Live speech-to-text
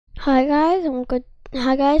Hi guys, and welcome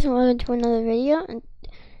to another video. And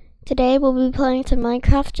today we'll be playing some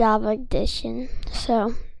Minecraft Java Edition.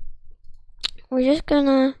 So we're just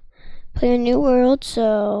gonna play a new world.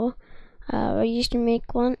 So I used to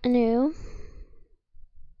make one anew.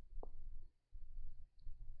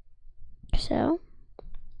 So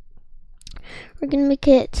we're gonna make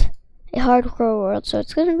it a hardcore world. So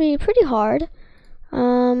it's gonna be pretty hard.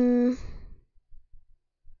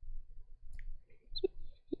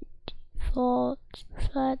 Default,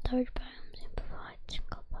 flat, large biomes, amplified,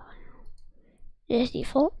 single biome. Just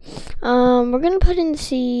default. We're gonna put in the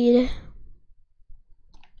seed.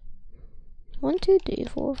 1, 2, 3,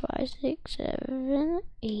 4, 5, 6, 7,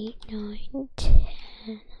 8, 9,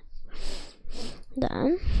 10.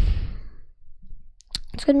 Done.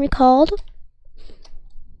 It's gonna be called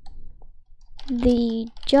the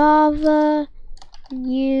Java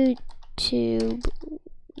YouTube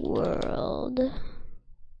World.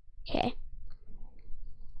 Okay.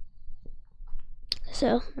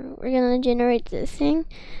 So we're gonna generate this thing,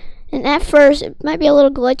 and at first it might be a little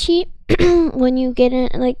glitchy when you get in,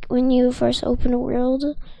 like when you first open a world.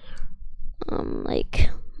 Like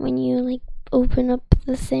when you open up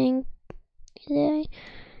the thing. Usually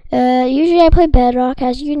I play Bedrock,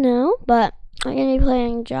 as you know, but I'm gonna be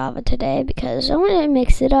playing Java today because I want to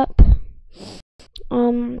mix it up.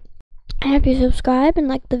 I hope you subscribe and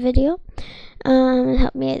like the video. And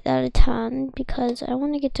help me out a ton because I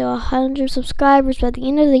want to get to 100 subscribers by the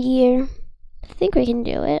end of the year. I think we can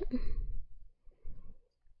do it.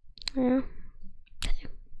 Yeah. Okay.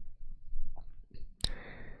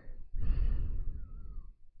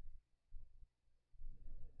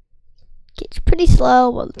 It's pretty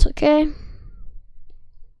slow, but it's okay.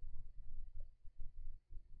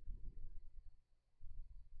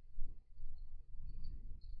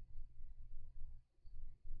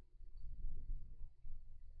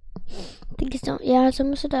 I think it's done. Yeah, it's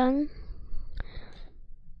almost done.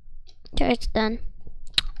 Okay, it's done.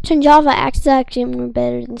 So in Java, Axe is actually more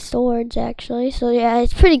better than Swords, actually. So yeah,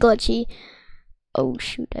 it's pretty glitchy. Oh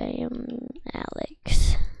shoot, I am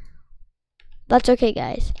Alex. That's okay,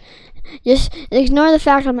 guys. Just ignore the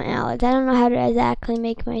fact I'm Alex. I don't know how to exactly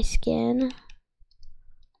make my skin,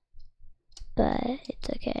 but it's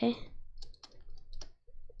okay.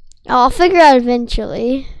 I'll figure out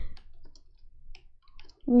eventually.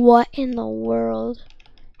 What in the world?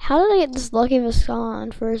 How did I get this lucky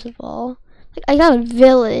Vascon, first of all? Like, I got a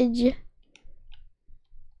village.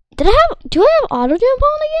 Do I have auto jump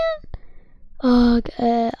on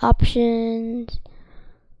again? Options.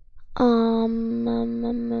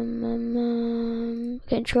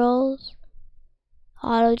 Controls.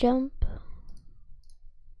 Auto jump.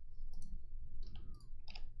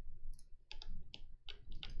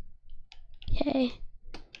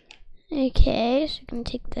 Okay, so we're gonna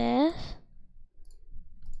take this.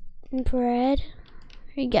 And bread.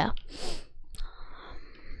 Here you go.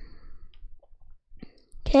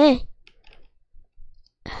 Okay.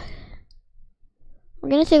 We're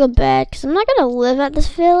gonna take a bed because I'm not gonna live at this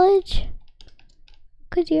village.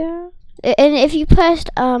 Cause yeah. And if you pressed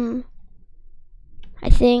I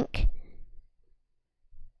think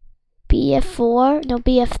BF4, no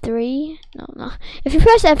BF3, no. If you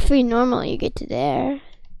press F3 normally, you get to there.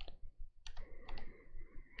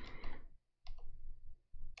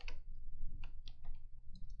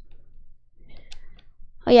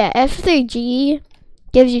 Oh yeah, F3G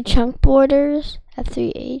gives you chunk borders.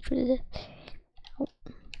 F3H, what is it?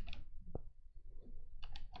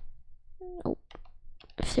 Oh.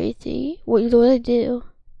 F3C, what do I do?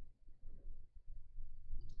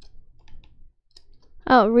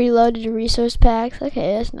 Oh, reloaded resource packs.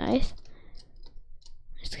 Okay, that's nice.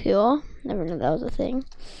 That's cool. Never knew that was a thing.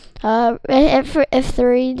 For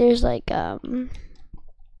F3, there's like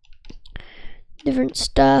different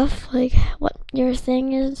stuff, like what your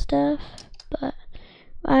thing is and stuff. But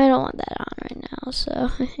I don't want that on right now, so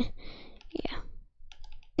yeah.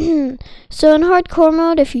 So in hardcore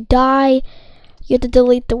mode, if you die, you have to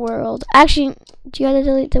delete the world. Actually, do you have to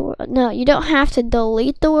delete the world? No, you don't have to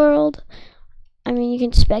delete the world. I mean, you can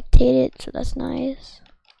spectate it, so that's nice.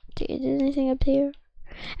 Is there anything up here?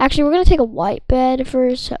 Actually, we're gonna take a white bed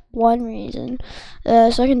for one reason,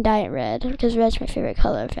 so I can dye it red because red's my favorite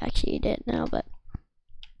color. If actually you didn't know, but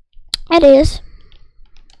it is.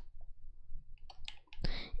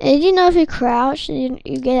 And did you know if you crouch, you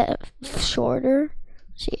get shorter?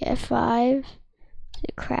 See, F5.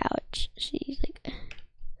 Crouch. See, like.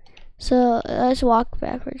 So let's walk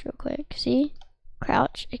backwards real quick. See,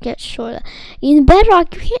 crouch. It gets shorter. In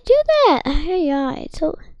Bedrock, you can't do that. Yeah.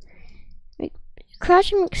 So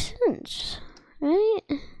crouching makes sense, right?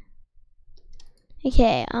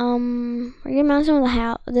 Okay, we're gonna mount some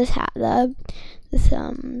of this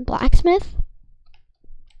blacksmith.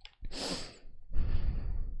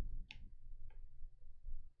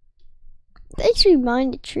 They actually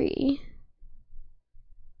mined a tree.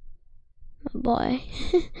 Oh boy.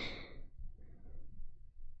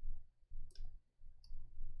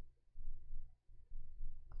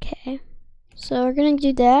 Okay, so we're gonna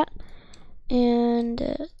do that,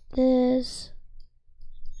 and this,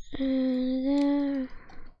 and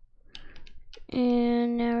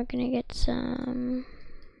now we're gonna get some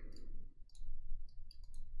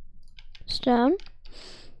stone.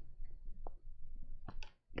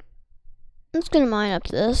 I'm just gonna mine up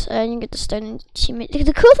this, and you get the stone achievement.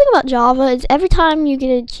 The cool thing about Java is every time you get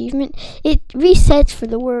an achievement, it resets for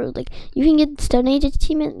the world. Like, you can get the Stone Age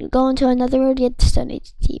achievement, go into another world, get the Stone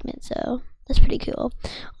Age achievement. So that's pretty cool,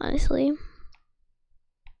 honestly.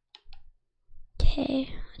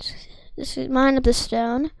 Okay, just mine up the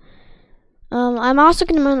stone. I'm also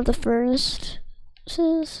gonna mine up the furnaces.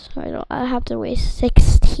 I have to waste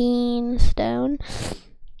 16 stone.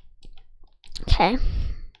 Okay.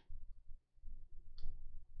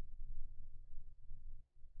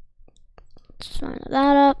 Let's line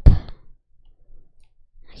that up.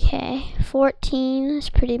 Okay, 14 is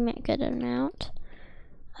pretty good amount.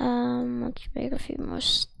 Let's make a few more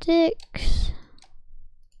sticks.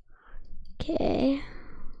 Okay.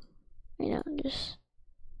 Just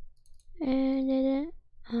added it.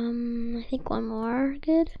 I think one more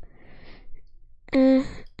good.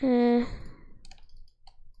 Okay.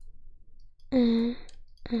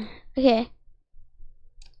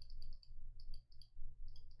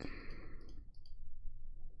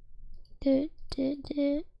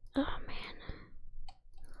 Oh man.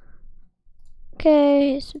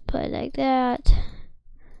 Okay, so put it like that.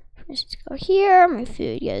 Let's go here. My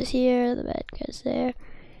food goes here. The bed goes there.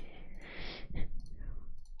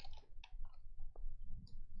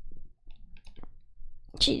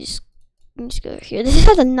 Jeez, just go here. This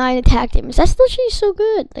has a 9 attack damage. That's literally so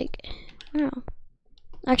good. Like, wow.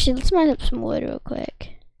 Actually, let's mine up some wood real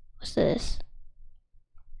quick. What's this?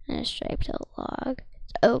 And a striped log.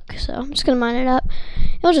 It's oak, so I'm just gonna mine it up.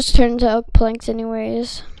 It'll just turn into oak planks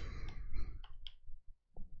anyways.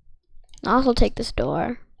 I'll also take this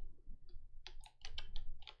door.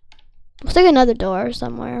 Let's take another door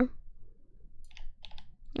somewhere.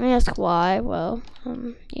 I ask why. Well,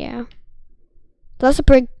 yeah. That's a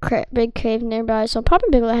big cave nearby, so I'll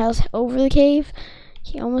probably build a house over the cave.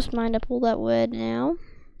 Okay, almost mined up all that wood now.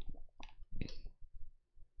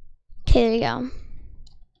 Okay, there you go.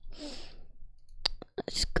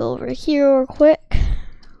 Let's go over here real quick.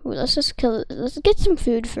 Ooh, let's just kill it. Let's get some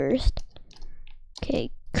food first.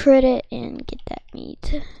 Okay, crit it and get that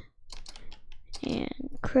meat.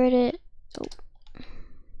 And crit it. Oh.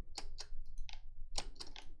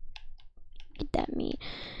 Get that meat.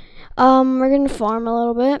 We're gonna farm a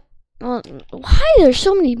little bit. Well, why there's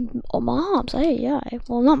so many mobs?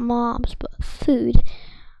 Well, not mobs, but food.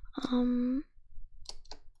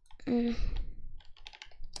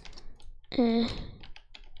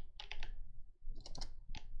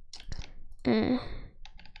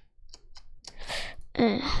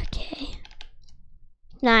 Okay.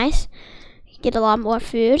 Nice. Get a lot more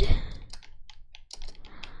food.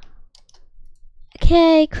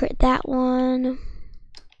 Okay, crit that one.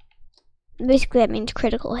 Basically, that means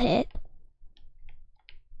critical hit.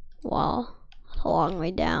 Wow, that's a long way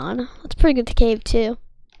down. That's pretty good to cave, too.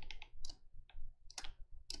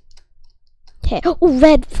 Okay. Oh,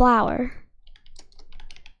 red flower.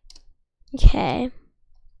 Okay.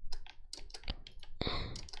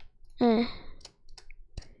 I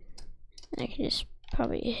can just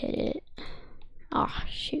probably hit it. Oh,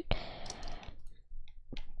 shoot.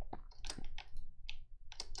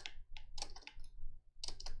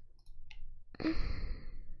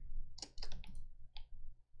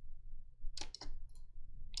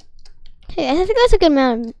 Okay, I think that's a good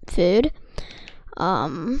amount of food.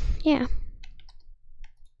 Yeah.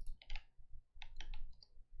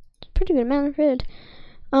 It's a pretty good amount of food.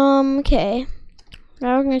 Okay.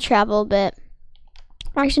 Now we're gonna travel a bit.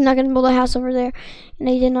 I'm actually not gonna build a house over there, and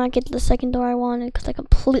I did not get the second door I wanted because I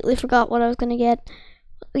completely forgot what I was gonna get.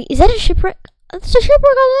 Wait, is that a shipwreck? It's a shipwreck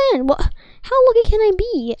on land. What? How lucky can I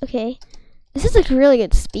be? Okay, this is like really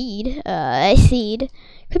good speed.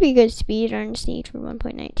 Could be a good speed on Siege for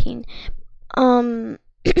 1.19.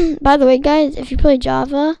 By the way, guys, if you play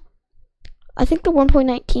Java, I think the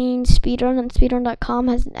 1.19 speedrun on speedrun.com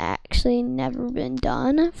has actually never been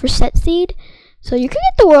done for Set Seed. So you can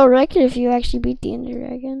get the world record if you actually beat the Ender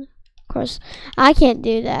Dragon. Of course, I can't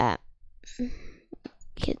do that.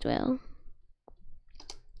 Kids will.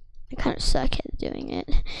 I kind of suck at doing it.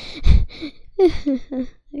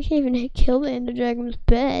 I can't even kill the Ender Dragon's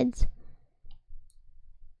beds.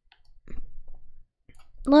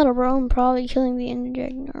 Let alone probably killing the Ender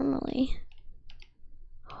Dragon normally.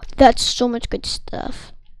 That's so much good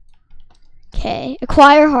stuff. Okay,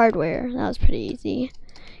 acquire hardware. That was pretty easy.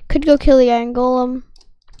 Could go kill the Iron Golem.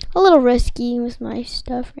 A little risky with my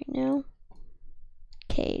stuff right now.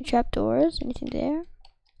 Okay, trapdoors. Anything there?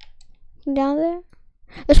 Anything down there?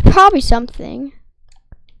 There's probably something.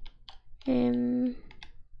 Nothing?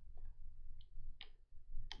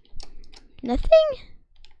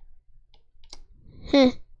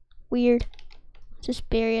 Huh. Weird. Just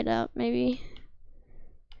bury it up, maybe.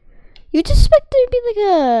 You'd expect there to be like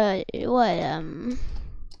a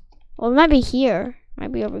well, it might be here. It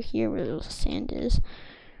might be over here where the sand is.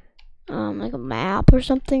 Like a map or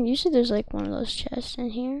something. Usually there's like one of those chests in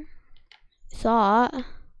here. Thought.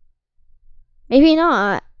 Maybe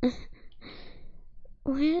not.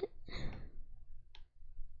 What?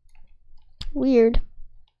 Weird.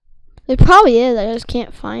 There probably is, I just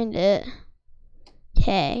can't find it.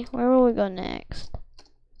 Okay, where will we go next?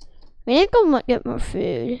 We need to go get more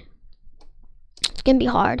food. It's gonna be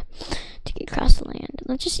hard to get across the land.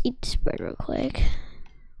 Let's just eat this bread real quick.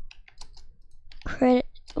 Credit.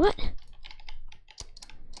 What?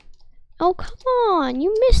 Oh, come on.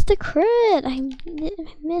 You missed the crit. I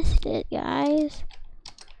missed it, guys.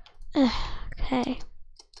 Okay.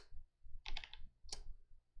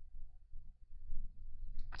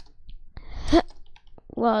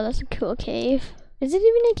 Wow, that's a cool cave. Is it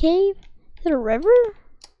even a cave? Is it a river?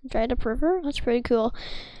 Dried up river? That's pretty cool.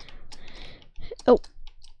 Oh.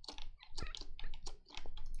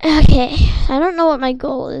 Okay. I don't know what my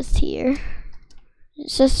goal is here.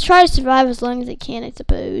 It's just try to survive as long as I can, I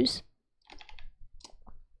suppose.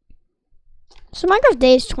 So Minecraft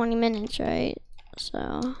day is 20 minutes, right? So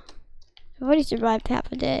I've already survived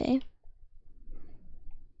half a day.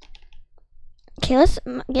 Okay, let's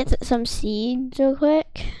get some seeds real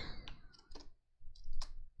quick.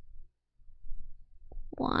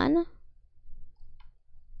 1,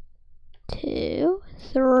 2,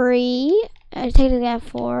 3. I technically have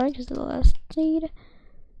 4 because of the last seed.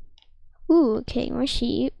 Ooh, okay, more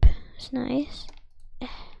sheep. That's nice.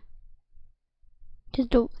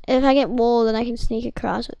 If I get wool, then I can sneak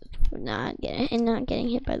across with not getting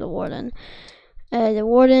hit by the warden. The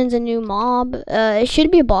warden's a new mob. It should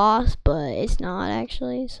be a boss, but it's not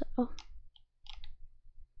actually. So,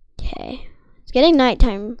 okay, it's getting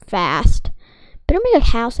nighttime fast. Better make a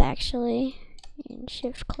house actually. And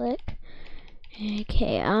shift click.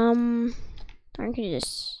 Okay, I can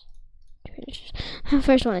just. I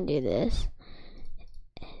first want to do this.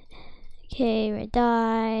 Okay, red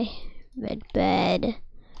dye. Red bed.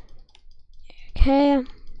 Okay.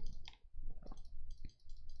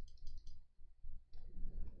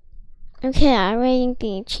 Okay, I'm rating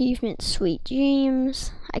the achievement Sweet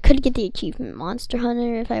Dreams. I could get the achievement Monster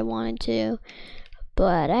Hunter if I wanted to,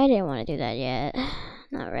 but I didn't want to do that yet.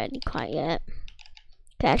 Not ready quite yet.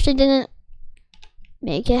 I actually didn't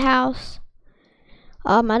make a house.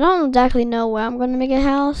 I don't exactly know where I'm gonna make a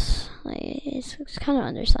house. Like, it's kind of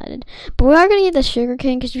undecided. But we are gonna get the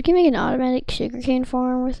sugarcane because we can make an automatic sugarcane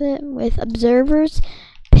farm with it, with observers,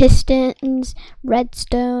 pistons,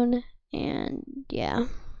 redstone, and yeah,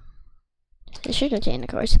 the sugarcane, of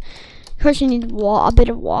course. Of course, you need a bit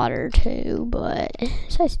of water too. But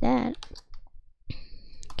besides that,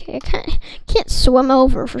 okay, I can't swim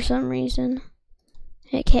over for some reason.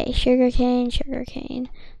 Okay, sugarcane.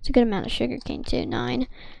 It's a good amount of sugarcane too, 9.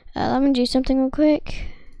 Let me do something real quick.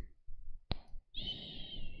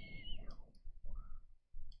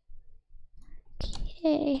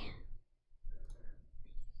 Okay.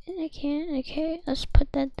 I can't, okay, let's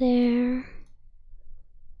put that there.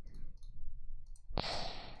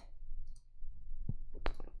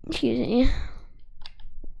 Excuse me.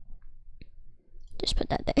 Just put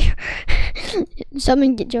that there.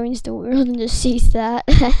 Someone joins the world and just sees that.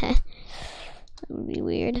 That would be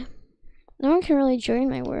weird. No one can really join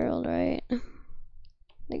my world, right?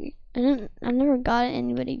 Like, I've never got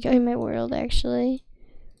anybody join my world actually.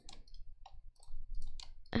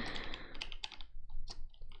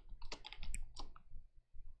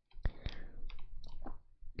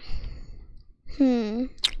 I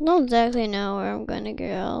don't exactly know where I'm gonna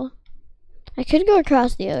go. I could go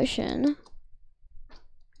across the ocean.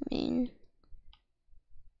 I mean,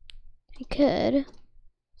 I could.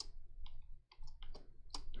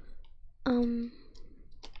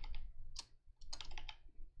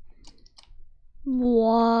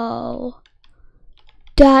 Whoa.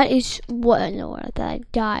 That is what, no, I thought I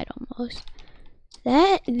died almost.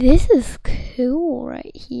 This is cool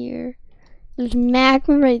right here. There's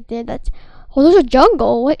magma right there. There's a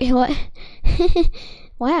jungle. Wait, what?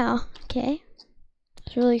 Wow. Okay.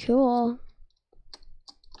 It's really cool.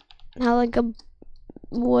 How like a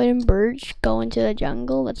wooden birch go into the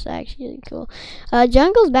jungle. That's actually really cool.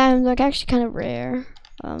 Jungles biomes are actually kind of rare.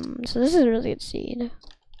 So this is a really good seed.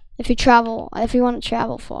 If you want to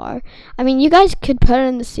travel far. I mean, you guys could put it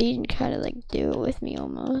in the seed and kind of like do it with me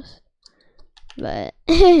almost. But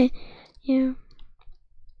yeah.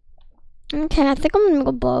 Okay, I think I'm gonna make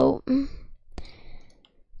a boat.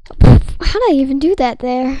 How did I even do that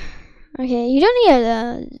there? Okay, you don't need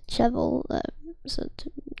a shovel,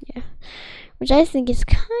 yeah, which I think is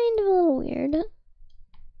kind of a little weird.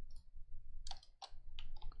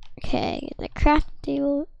 Okay, get the craft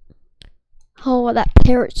table. Oh, that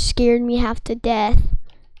parrot scared me half to death.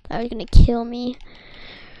 That was gonna kill me.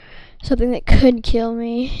 Something that could kill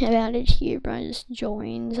me. I've added here, Brian just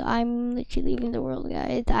joins. I'm literally leaving the world,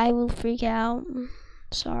 guys. I will freak out.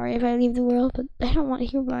 Sorry if I leave the world, but I don't want to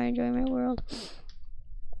hear Brian join my world.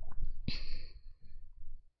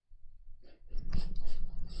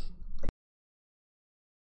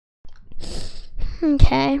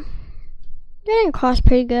 Okay. Getting across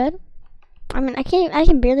pretty good. I mean, I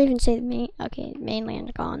can barely even say the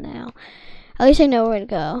mainland's gone now. At least I know where to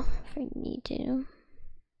go if I need to.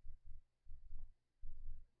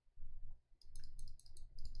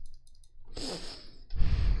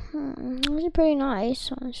 This is pretty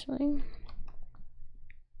nice, honestly.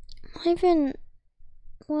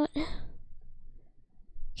 What?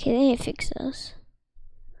 Okay, they need to fix this.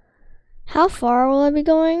 How far will I be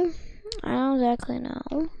going? I don't exactly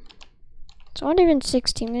know. It's not even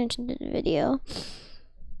 16 minutes into the video.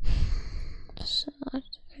 So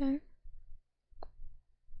that's okay.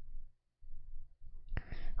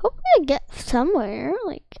 Hopefully I get somewhere.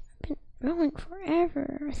 Like, I've been rolling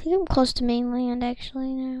forever. I think I'm close to mainland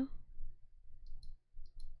actually now.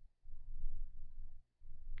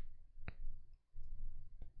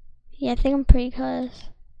 Yeah, I think I'm pretty close.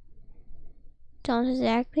 Don't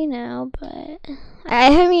exactly know, but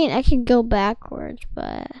I mean I could go backwards,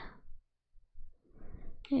 but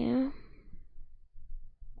yeah.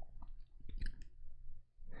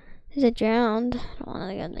 There's a drowned. I don't want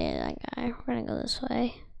to go near that guy. We're gonna go this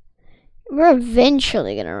way. We're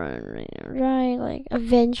eventually gonna run, right? Like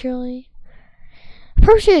eventually. I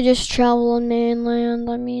probably should just travel on mainland.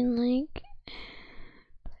 I mean, like.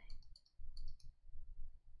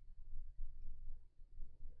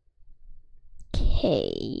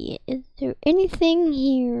 Okay, is there anything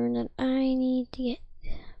here that I need to get?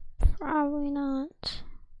 Probably not.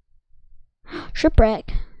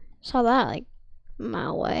 Shipwreck. Saw that like a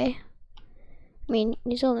mile away. I mean,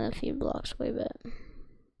 he's only a few blocks away, but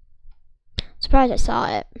surprised I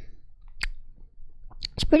saw it.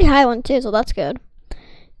 It's a pretty high one too, so that's good.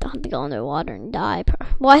 Don't have to go underwater and die.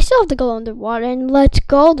 Well, I still have to go underwater, and let's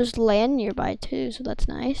go. There's land nearby too, so that's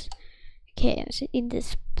nice. Okay, let's eat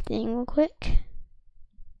this thing real quick.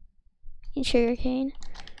 Eat sugarcane.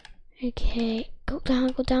 Okay, go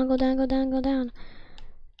down, go down, go down, go down, go down.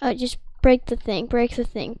 Just break the thing, break the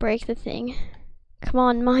thing, break the thing. Come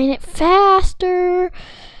on, mine it faster.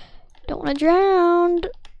 Don't want to drown.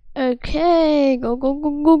 Okay, go, go,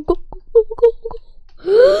 go, go, go, go, go,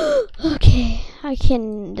 go. Okay, I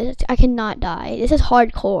cannot die. This is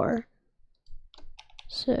hardcore.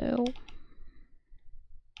 So,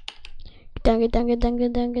 get down, get down, get down,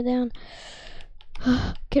 get down, get down.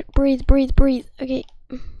 Breathe, breathe, breathe. Okay.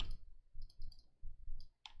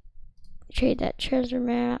 Trade that treasure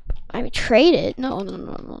map. I mean, trade it. No, no,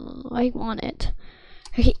 no, no, no. I want it.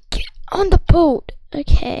 Okay, get on the boat.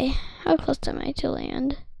 Okay, how close am I to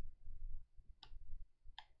land?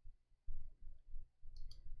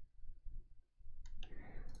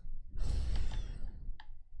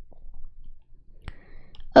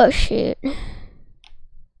 Oh shit.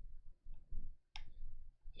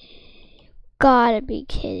 Gotta be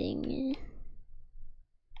kidding me.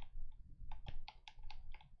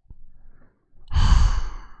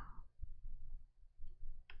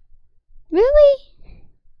 Really?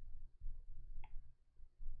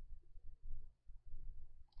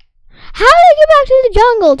 How did I get back to the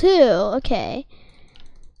jungle too? Okay.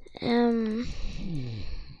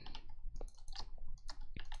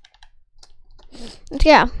 Let's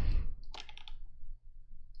go.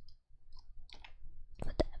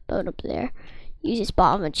 Put that boat up there. Use this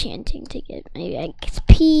bottom enchanting to get maybe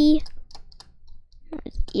XP.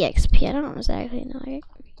 EXP, I don't exactly know.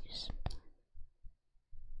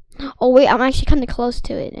 Oh wait, I'm actually kind of close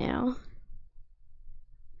to it now.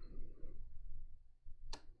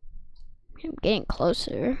 I'm getting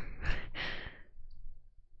closer.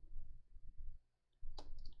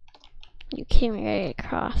 you kidding me? I gotta get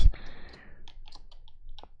across.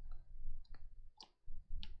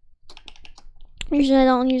 Usually I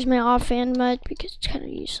don't use my offhand much because it's kind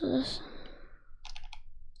of useless.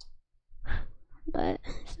 But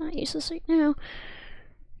it's not useless right now.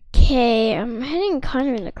 Okay, I'm heading kind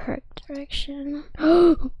of in the correct direction.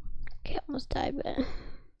 Okay, I almost died, but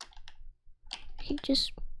he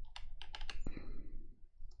just.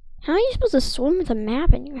 How are you supposed to swim with a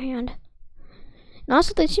map in your hand? And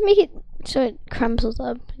also, they should make it so it crumbles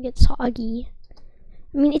up and gets soggy.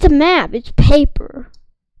 I mean, it's a map. It's paper.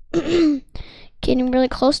 Getting really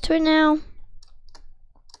close to it now.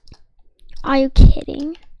 Are you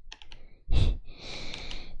kidding?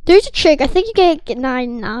 There's a trick. I think you can get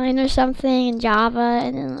 9 or something in Java,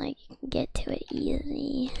 and then like you can get to it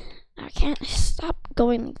easy. I can't stop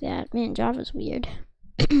going like that. Man, Java's weird.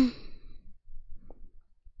 Okay.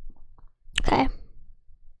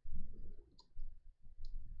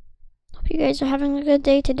 Hope you guys are having a good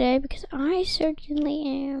day today, because I certainly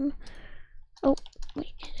am. Oh,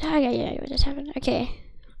 wait. Yeah, what just happened? Okay.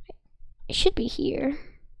 It should be here.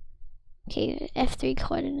 Okay, F3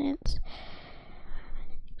 coordinates.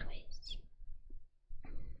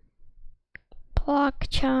 Block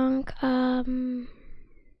chunk,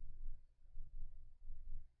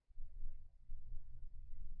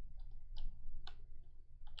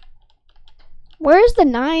 where's the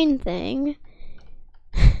 9 thing?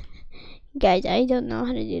 Guys, I don't know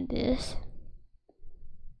how to do this.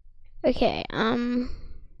 Okay,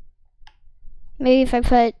 maybe if I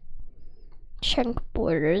put chunk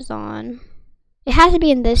borders on. It has to be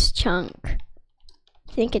in this chunk. I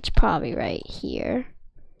think it's probably right here.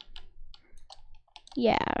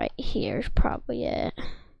 Yeah, right here is probably it.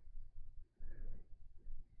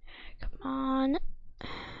 Come on.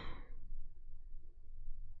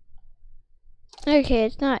 Okay,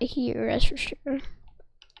 it's not here, that's for sure.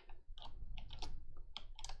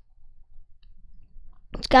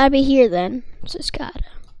 It's gotta be here then. It's just gotta.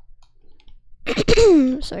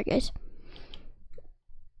 Sorry, guys.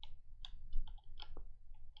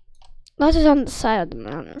 Unless it's on the side of the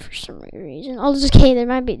mountain for some reason. Oh, there's a cave. There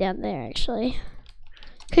might be down there, actually.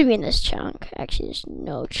 Could be in this chunk. Actually, there's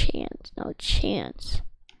no chance. No chance.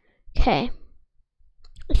 Okay.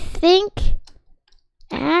 I think,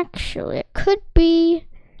 actually, it could be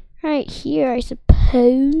right here, I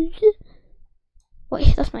suppose.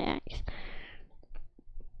 Wait, that's my axe.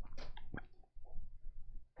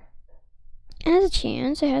 It has a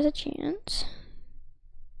chance. It has a chance.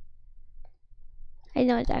 I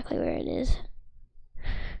know exactly where it is.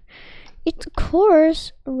 It's, of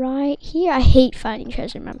course, right here. I hate finding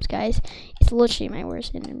treasure maps, guys. It's literally my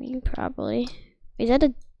worst enemy, probably. Is that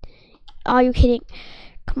a... Oh, are you kidding?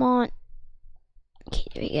 Come on. Okay,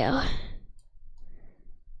 there we go.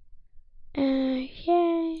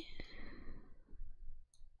 Okay.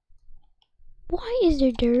 Why is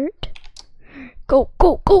there dirt? Go,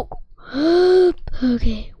 go, go!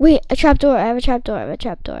 Okay. Wait, a trapdoor. I have a trapdoor. I have a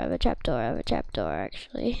trapdoor. I have a trapdoor. I have a trapdoor,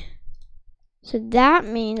 actually. So that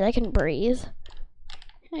means I can breathe.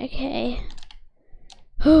 Okay.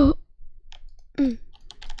 Oh.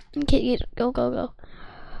 Okay, go, go, go.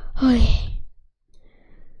 Okay.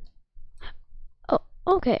 Oh,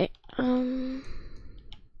 okay.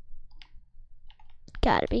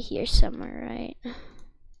 Gotta be here somewhere, right?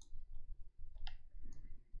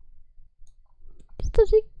 This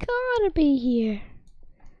doesn't gotta be here.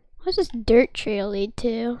 What's this dirt trail lead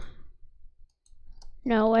to?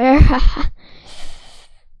 Nowhere.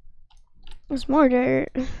 There's more dirt.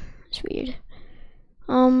 It's weird.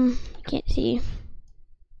 Can't see.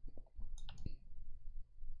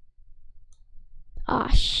 Ah,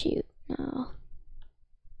 shoot. No.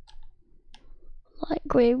 Light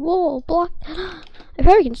gray wool block. I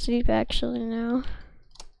probably can sleep actually now.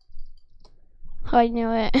 Oh, I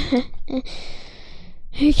knew it.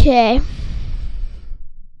 Okay.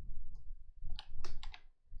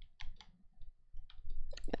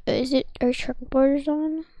 Is it our truck borders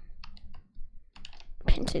on?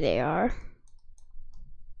 Apparently they are.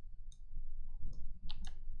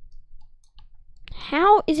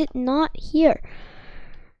 How is it not here?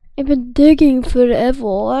 I've been digging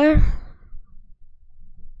forever.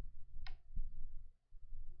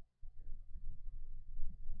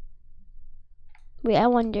 Wait, I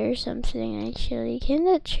wonder something actually. Can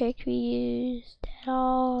that trick be used at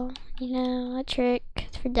all? You know, a trick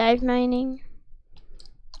for dive mining?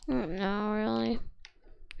 I don't know, really.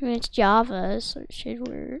 I mean, it's Java, so it should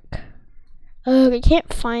work. Oh, I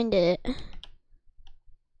can't find it.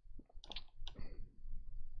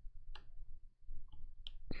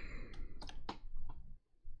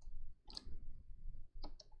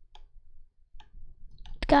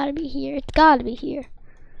 gotta be here. It's gotta be here.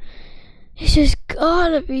 It's just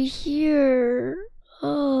gotta be here.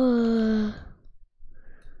 Oh.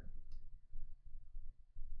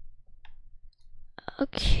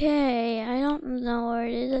 Okay, I don't know where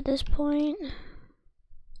it is at this point.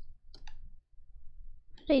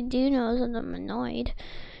 What I do know is that I'm annoyed.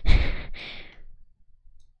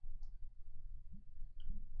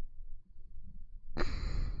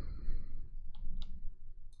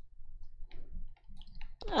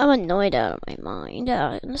 I'm annoyed out of my mind,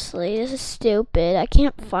 honestly. This is stupid. I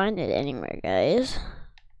can't find it anywhere, guys.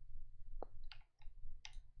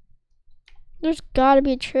 There's gotta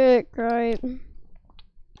be a trick, right?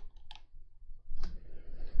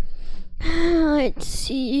 Let's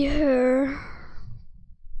see here.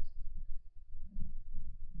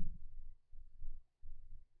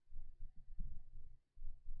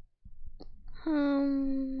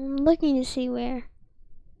 I'm looking to see where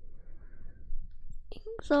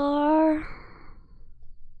things are.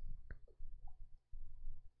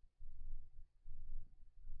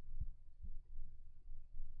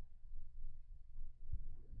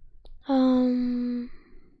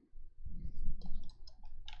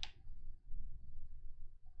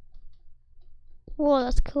 Whoa,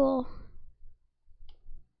 that's cool.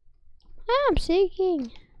 I'm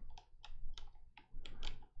seeking.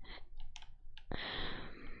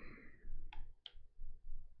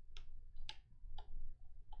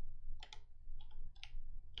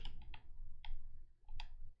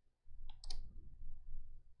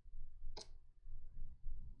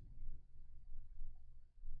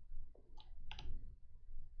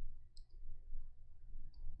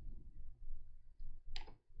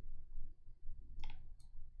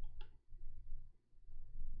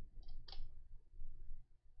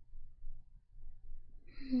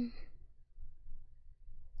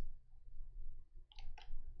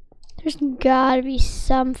 There's gotta be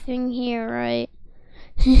something here, right?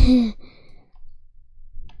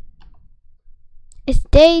 It's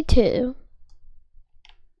day 2.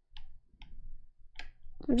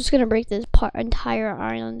 I'm just gonna break this entire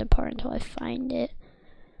island apart until I find it.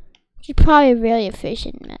 It's probably really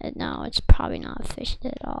efficient. No, it's probably not efficient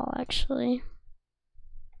at all, actually.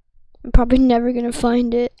 I'm probably never gonna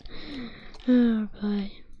find it. Oh, God.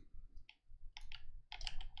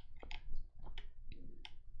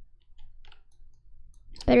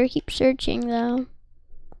 Better keep searching, though.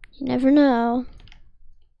 You never know.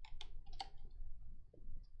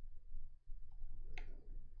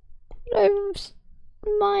 I've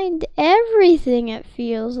mined everything, it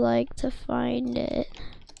feels like, to find it.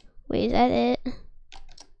 Wait, is that it?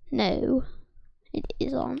 No, it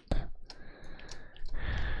isn't.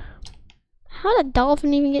 How did a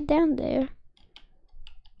dolphin even get down there?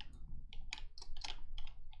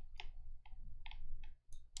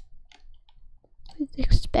 I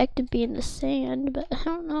expect to be in the sand, but I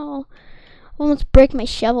don't know. I almost break my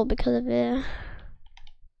shovel because of it.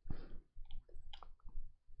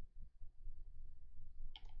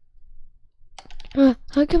 Oh,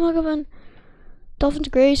 come on. Dolphin's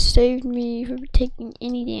Grace saved me from taking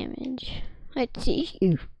any damage. Let's see.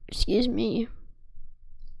 Excuse me.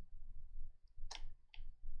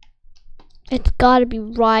 It's gotta be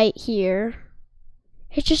right here.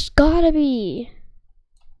 It's just gotta be.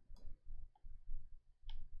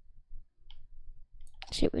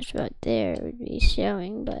 If it was right there, it would be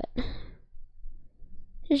showing, but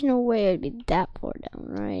there's no way it would be that far down,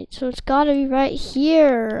 right? So it's gotta be right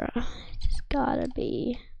here. It's just gotta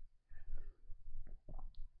be.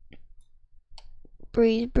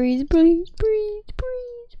 Breathe.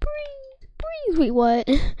 Wait, what?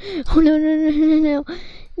 Oh, no.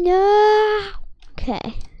 No.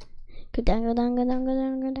 Okay. Go down.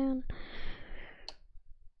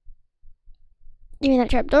 Give me that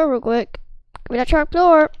trap door real quick. Give me that trap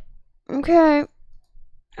door. Okay.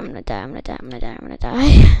 I'm gonna die.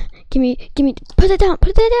 Give me, put it down.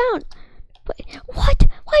 Wait, what?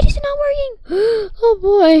 Why is it not working? Oh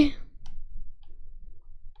boy.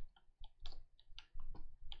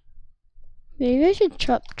 Maybe I should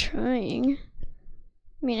stop trying.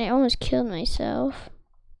 I mean, I almost killed myself.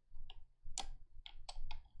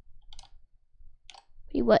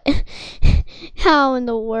 Wait, what? How in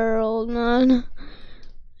the world, man?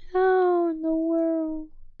 How in the world?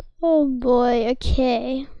 Oh boy,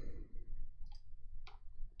 okay.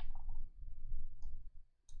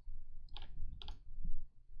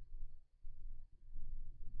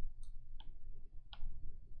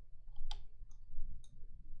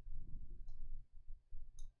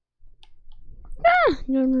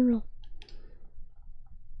 No.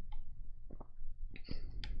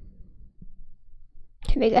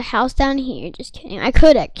 To make a house down here, just kidding. I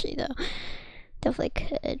could actually though. Definitely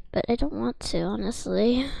could, but I don't want to,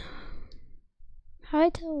 honestly. How do I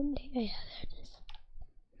tell? Yeah, there it is.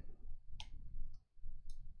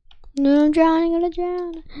 No, I'm drowning, I'm gonna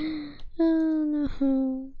drown. Oh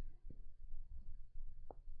no.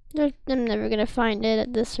 I'm never gonna find it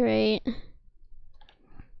at this rate.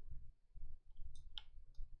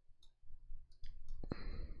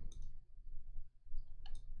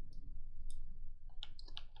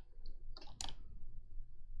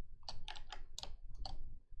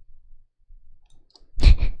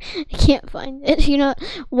 I can't find it. You know,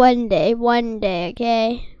 one day,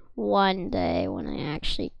 okay? One day when I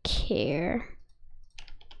actually care,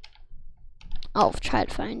 I'll try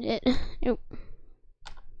to find it. Nope.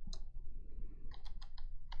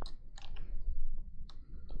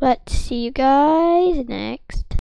 But see you guys next